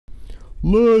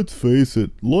Let's face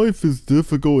it, life is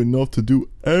difficult enough to do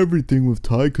everything with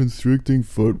tight constricting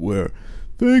footwear.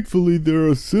 Thankfully, there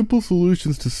are simple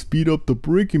solutions to speed up the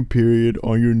breaking period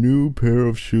on your new pair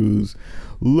of shoes.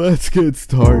 Let's get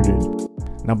started.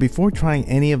 Now, before trying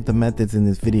any of the methods in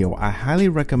this video, I highly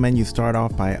recommend you start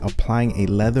off by applying a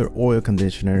leather oil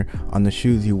conditioner on the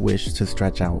shoes you wish to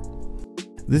stretch out.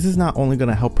 This is not only going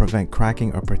to help prevent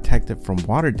cracking or protect it from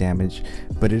water damage,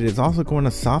 but it is also going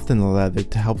to soften the leather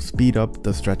to help speed up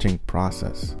the stretching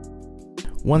process.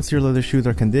 Once your leather shoes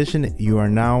are conditioned, you are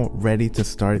now ready to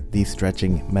start these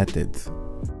stretching methods.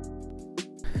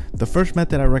 The first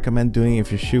method I recommend doing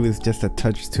if your shoe is just a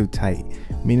touch too tight,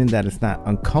 meaning that it's not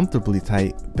uncomfortably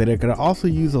tight, but it could also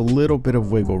use a little bit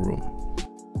of wiggle room.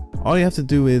 All you have to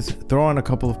do is throw on a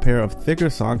couple of pair of thicker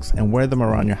socks and wear them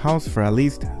around your house for at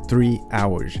least 3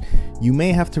 hours. You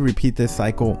may have to repeat this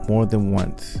cycle more than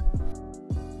once.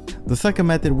 The second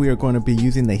method, we are going to be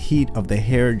using the heat of the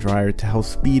hair dryer to help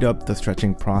speed up the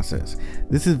stretching process.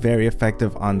 This is very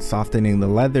effective on softening the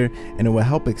leather, and it will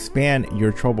help expand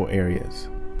your trouble areas.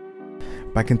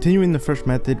 By continuing the first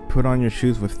method, put on your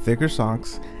shoes with thicker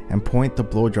socks and point the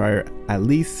blow dryer at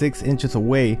least 6 inches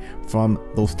away from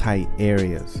those tight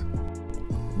areas.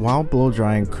 While blow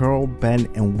drying, curl, bend,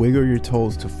 and wiggle your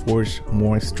toes to force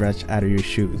more stretch out of your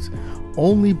shoes.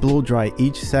 Only blow dry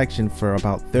each section for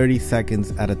about 30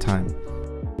 seconds at a time.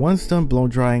 Once done blow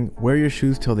drying, wear your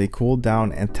shoes till they cool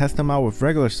down and test them out with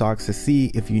regular socks to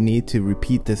see if you need to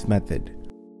repeat this method.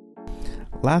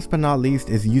 Last but not least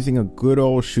is using a good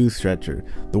old shoe stretcher.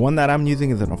 The one that I'm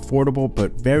using is an affordable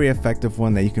but very effective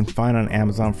one that you can find on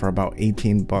Amazon for about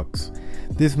 18 bucks.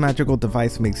 This magical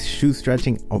device makes shoe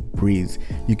stretching a breeze.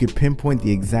 You can pinpoint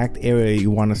the exact area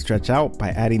you want to stretch out by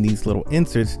adding these little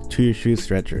inserts to your shoe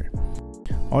stretcher.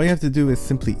 All you have to do is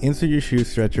simply insert your shoe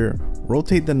stretcher,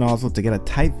 rotate the nozzle to get a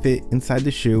tight fit inside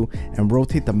the shoe, and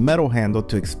rotate the metal handle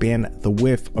to expand the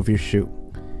width of your shoe.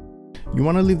 You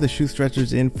want to leave the shoe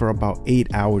stretchers in for about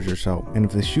 8 hours or so, and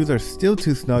if the shoes are still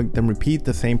too snug, then repeat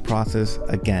the same process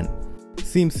again.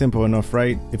 Seems simple enough,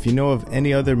 right? If you know of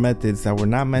any other methods that were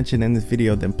not mentioned in this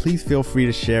video, then please feel free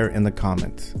to share in the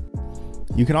comments.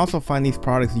 You can also find these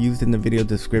products used in the video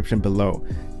description below.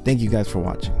 Thank you guys for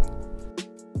watching.